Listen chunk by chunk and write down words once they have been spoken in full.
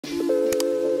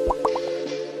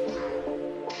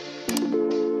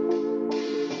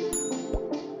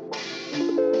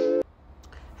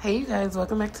Hey you guys,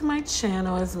 welcome back to my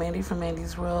channel. It's Mandy from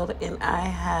Mandy's World, and I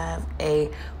have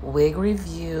a wig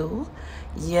review.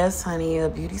 Yes, honey, a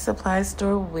beauty supply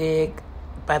store wig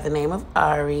by the name of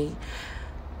Ari.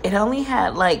 It only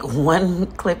had like one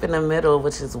clip in the middle,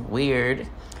 which is weird,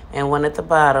 and one at the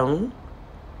bottom.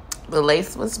 The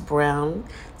lace was brown,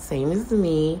 same as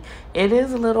me. It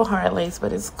is a little hard lace,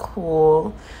 but it's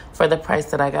cool for the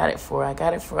price that I got it for. I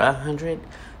got it for $100,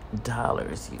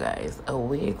 you guys. A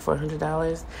wig for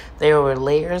 $100. There were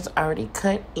layers already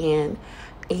cut in,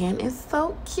 and it's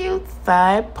so cute.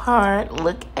 Side part,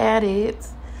 look at it.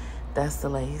 That's the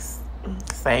lace.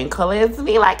 Same color as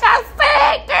me, like I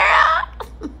said, girl.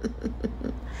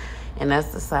 And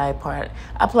that's the side part.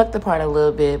 I plucked the part a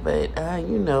little bit, but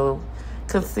you know,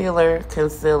 concealer.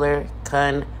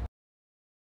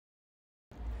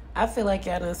 I feel like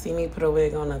y'all done see me put a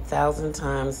wig on 1,000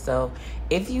 times, so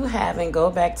if you haven't, go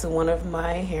back to one of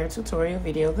my hair tutorial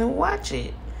videos and watch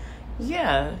it.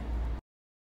 Yeah.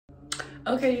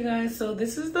 Okay, you guys, so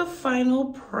this is the final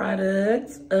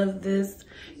product of this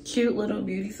cute little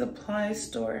beauty supply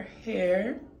store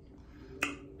hair.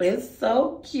 It's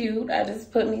so cute. I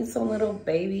just put me some little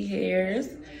baby hairs,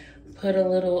 put a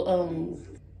little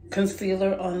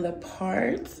concealer on the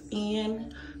parts,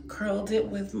 and curled it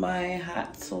with my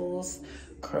Hot Tools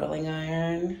curling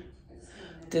iron.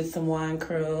 Did some wine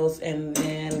curls and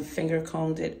then finger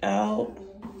combed it out.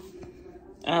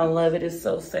 I love it. It's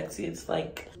so sexy. It's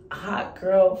like hot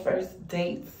girl first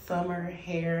date summer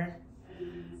hair,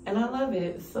 and I love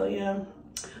it. So yeah,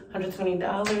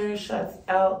 $120. Shouts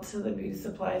out to the beauty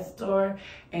supply store,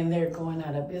 and they're going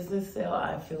out of business sale.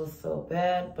 I feel so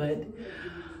bad, but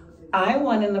I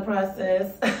won in the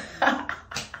process.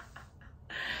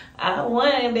 I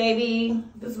won, baby.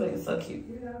 This wig is so cute.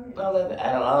 I love it.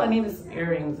 All I need is some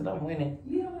earrings and I'm winning.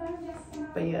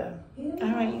 But yeah.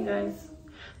 All right, you guys.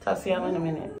 Talk to y'all in a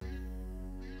minute.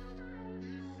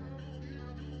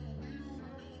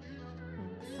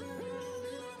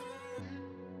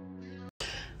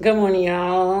 Good morning,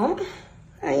 y'all.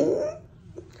 Hey.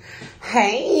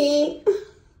 Hey.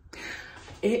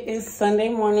 It is Sunday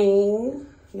morning.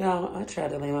 Y'all, I tried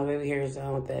to lay my baby hairs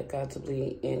down with that Got to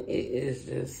Bleed, and it is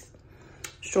just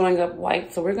showing up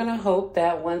white. So we're gonna hope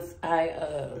that once I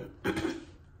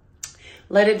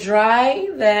let it dry,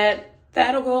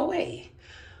 that'll go away.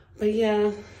 But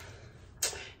yeah,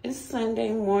 it's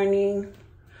Sunday morning,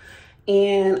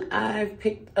 and I've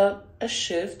picked up a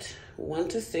shift 1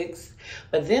 to 6.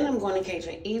 But then I'm going to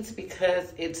Cajun Eats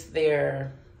because it's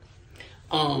their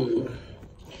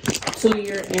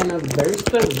 2-year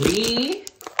anniversary.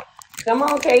 Come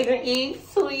on, Cajun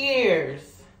Eats, 2 years.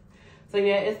 So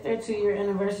yeah, it's their 2-year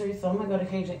anniversary, so I'm gonna go to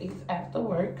Cajun Eats after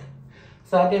work.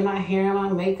 So I did my hair and my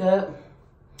makeup,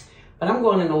 but I'm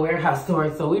going in the warehouse store,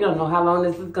 so we don't know how long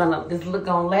this look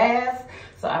gonna last.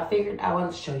 So I figured I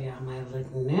want to show y'all my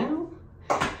look now,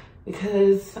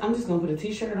 because I'm just gonna put a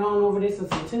t-shirt on over this and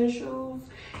some tennis shoes.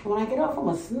 And when I get off, I'm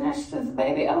gonna snatch this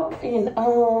baby off and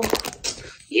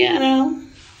you know,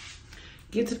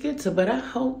 get to. But I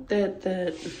hope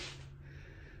that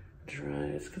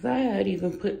dries, because I had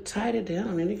even tied it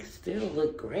down and it still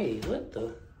look great. What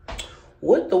the?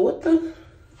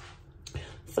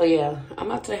 So yeah, I'm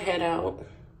about to head out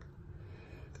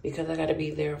because I gotta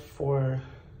be there for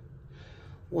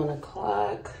 1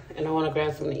 o'clock, and I want to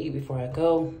grab something to eat before I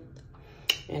go.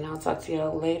 And I'll talk to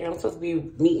y'all later. I'm supposed to be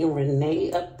meeting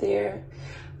Renee up there,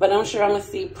 but I'm sure I'm gonna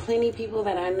see plenty of people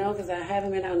that I know because I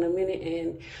haven't been out in a minute.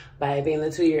 And by it being the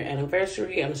 2-year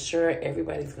anniversary, I'm sure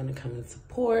everybody's gonna come and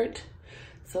support.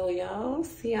 So y'all,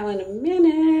 see y'all in a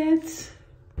minute.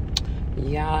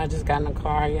 Y'all, I just got in the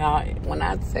car, y'all. When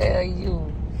I tell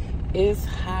you, it's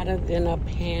hotter than a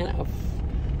pan of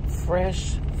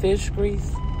fresh fish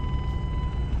grease.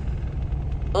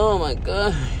 Oh my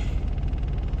God.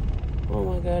 Oh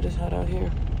my God, it's hot out here.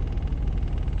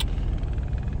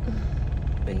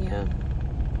 But yeah,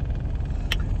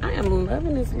 I am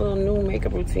loving this little new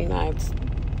makeup routine I'm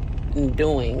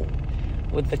doing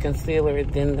with the concealer,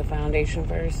 then the foundation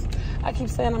first. I keep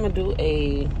saying I'm gonna do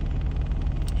a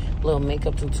little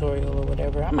makeup tutorial or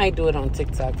whatever. I might do it on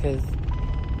TikTok, because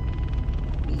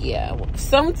yeah, for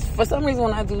some reason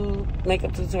when I do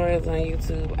makeup tutorials on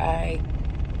YouTube, I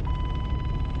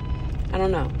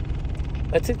don't know.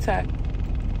 But TikTok,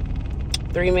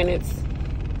 3 minutes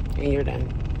and you're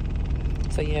done.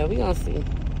 So yeah, we gonna see.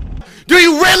 Do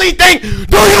you really think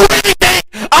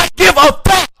I give a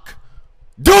fuck?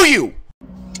 Do you?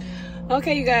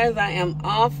 Okay, you guys, I am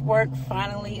off work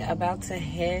finally, about to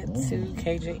head to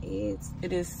Cajun Eats.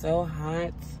 It is so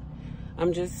hot.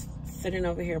 I'm just sitting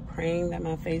over here praying that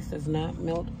my face does not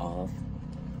melt off,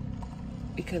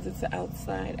 because it's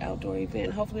an outdoor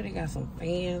event. Hopefully they got some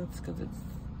fans because it's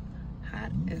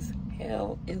hot as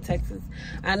hell in Texas.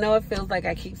 I know it feels like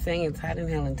I keep saying it's hot in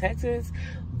hell in Texas,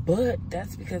 but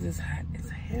that's because it's hot as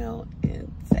hell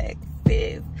in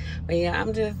Texas. But yeah,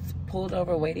 I'm just pulled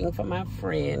over waiting for my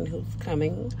friend who's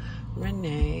coming,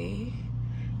 Renee.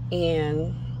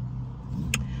 And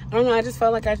I don't know, I just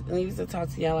felt like I needed to talk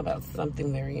to y'all about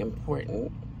something very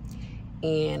important.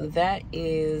 And that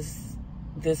is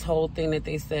this whole thing that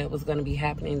they said was going to be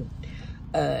happening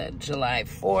July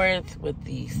 4th with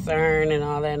the CERN and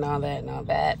all that and all that and all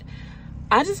that.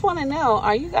 I just want to know,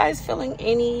 are you guys feeling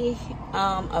any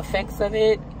effects of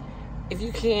it? If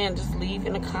you can, just leave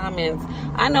in the comments.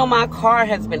 I know my car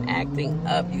has been acting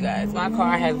up, you guys. My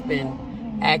car has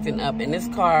been acting up. And this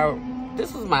car,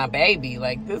 this was my baby.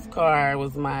 Like, this car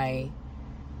was my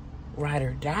ride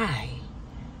or die.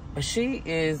 But she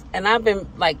is, and I've been,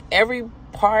 like, every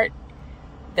part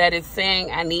that is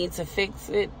saying I need to fix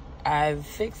it, I've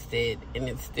fixed it, and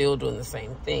it's still doing the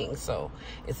same thing. So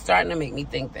it's starting to make me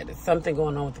think that it's something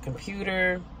going on with the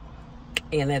computer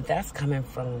and that that's coming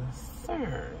from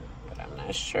CERN, but I'm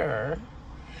not sure.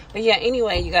 But yeah,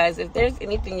 anyway, you guys, if there's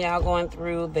anything y'all going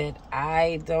through that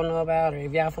I don't know about, or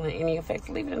if y'all feeling any effects,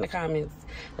 leave it in the comments.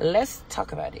 Let's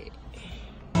talk about it.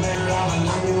 You already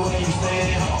know who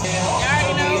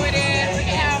it is. Look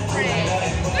at Alfred.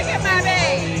 Look at my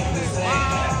baby.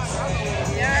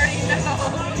 You already know.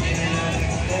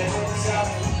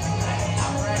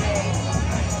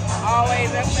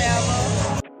 Always and forever.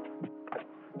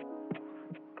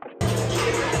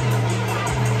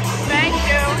 Thank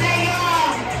you.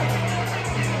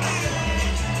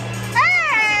 Hey!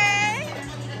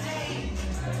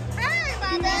 Hey,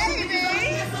 my baby.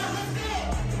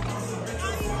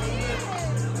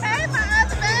 Hey, my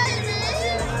other baby.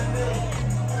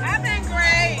 I've been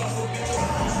great.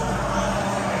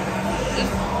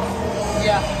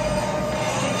 Yeah.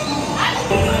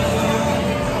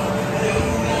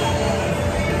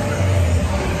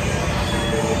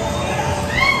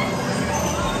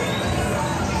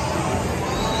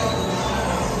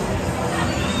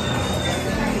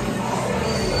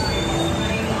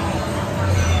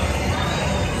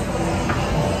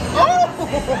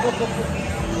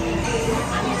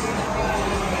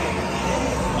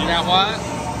 You got what?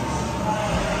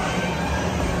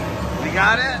 You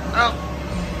got it? Oh.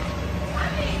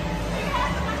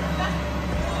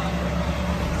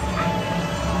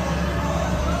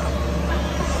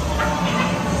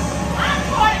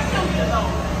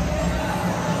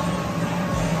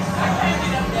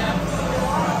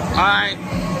 All right,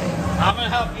 I'm gonna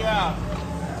help you out.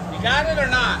 You got it or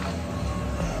not?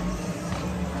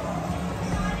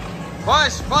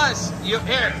 Push, you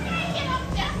here.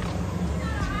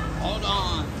 Hold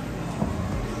on.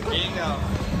 There you go.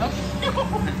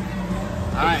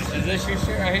 All right, is this your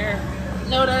shit right here?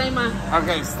 No, that ain't mine.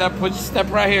 Okay, put your step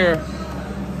right here.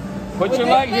 Put your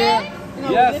leg here. No,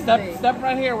 yeah, step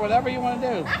right here, whatever you want to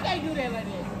do. I can't do that like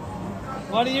this.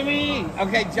 What do you mean?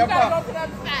 Okay, jump up. You gotta up. go to the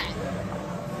other side.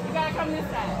 You gotta come this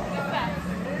side. This side.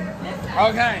 This side.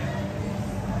 Okay.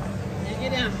 And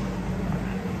get down.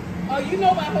 Oh, you know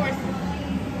about horses.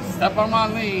 Step on my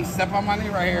knee. Step on my knee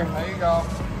right here. There you go.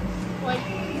 Wait.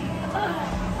 There you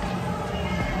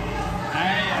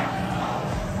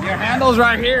go. Your handle's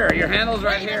right here. Your handle's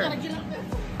right here.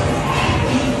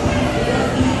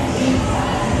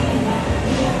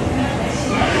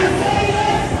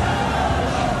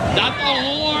 Not the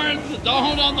horns. Don't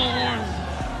hold on the horns.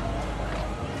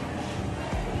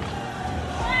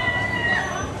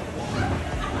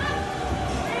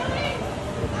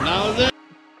 Now this.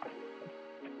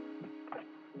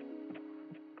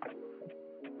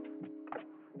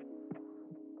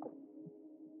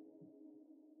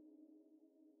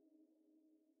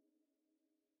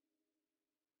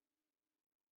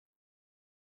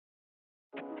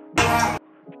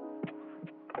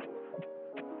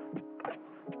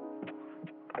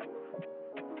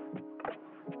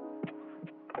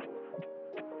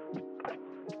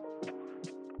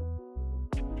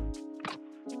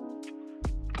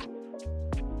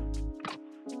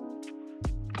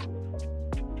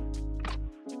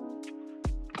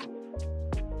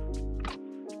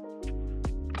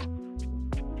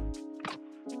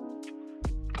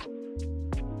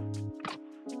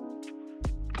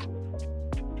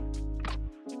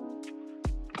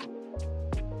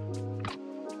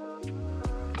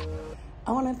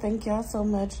 I want to thank y'all so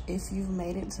much if you've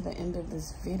made it to the end of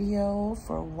this video,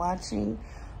 for watching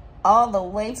all the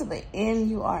way to the end.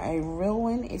 You are a real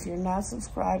one. If you're not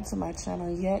subscribed to my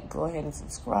channel yet, go ahead and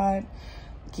subscribe.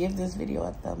 Give this video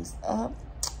a thumbs up.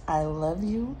 I love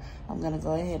you. I'm going to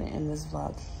go ahead and end this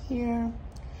vlog here.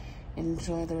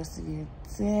 Enjoy the rest of your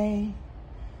day.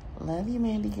 Love you,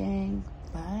 Mandy Gang.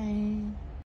 Bye.